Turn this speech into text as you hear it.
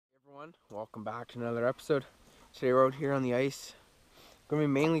everyone, welcome back to another episode. Today we're out here on the ice. Going to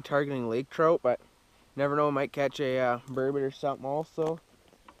be mainly targeting lake trout, but never know, might catch a burbot or something also.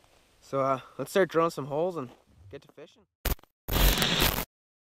 So let's start drilling some holes and get to fishing.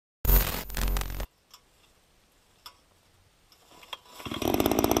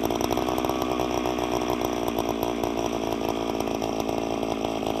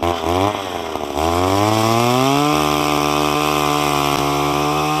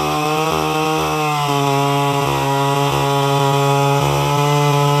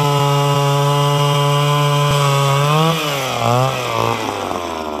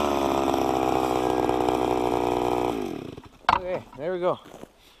 Okay, there we go.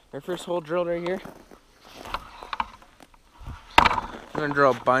 Our first hole drilled right here. I'm gonna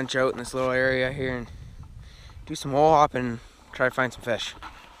drill a bunch out in this little area here and do some hole hopping and try to find some fish.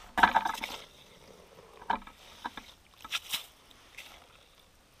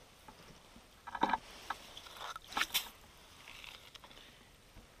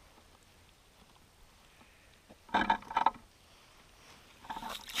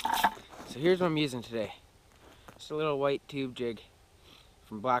 So here's what I'm using today. Just a little white tube jig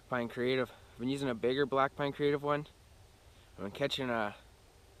from Black Pine Creative. I've been using a bigger Black Pine Creative one. I've been catching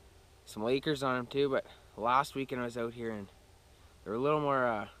some Lakers on them too, but last weekend I was out here and they were a little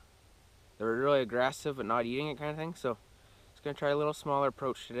more, they were really aggressive but not eating it kind of thing. So just gonna try a little smaller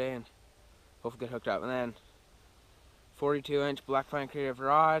approach today and hopefully get hooked up. And then 42-inch Black Pine Creative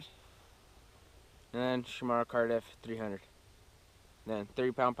rod, and then Shimano Cardiff 300. And then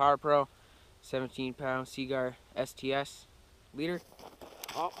 30-pound Power Pro, 17-pound Seaguar STS leader.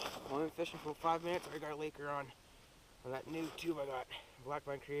 Oh, only been fishing for 5 minutes. I got a Laker on that new tube I got, Black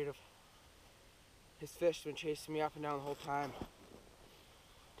Pine Creative. His fish has been chasing me up and down the whole time.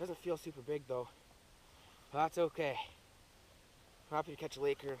 Doesn't feel super big though, but that's okay. I'm happy to catch a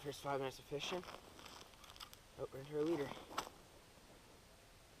Laker in the first 5 minutes of fishing. Oh, right here, a leader.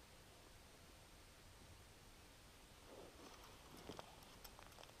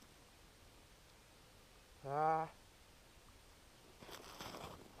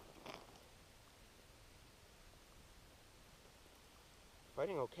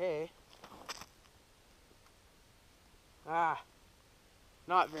 Fighting okay.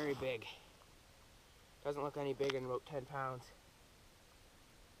 Not very big. Doesn't look any bigger than about 10 pounds.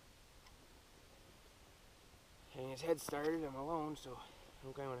 And his head started, I'm alone, so I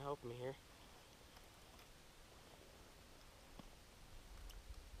don't want to help me here.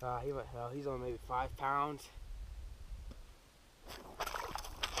 He's only maybe 5 pounds.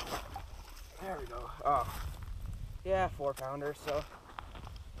 There we go. Oh, yeah, 4-pounder, so.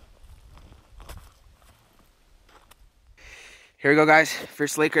 Here we go, guys.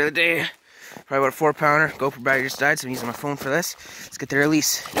 First Laker of the day. Probably about a 4-pounder. GoPro battery just died, so I'm using my phone for this. Let's get the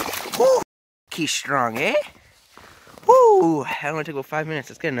release. Woo! Key strong, eh? Woo! That only took about 5 minutes.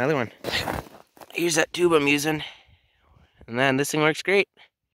 Let's get another one. Here's that tube I'm using. And then this thing works great.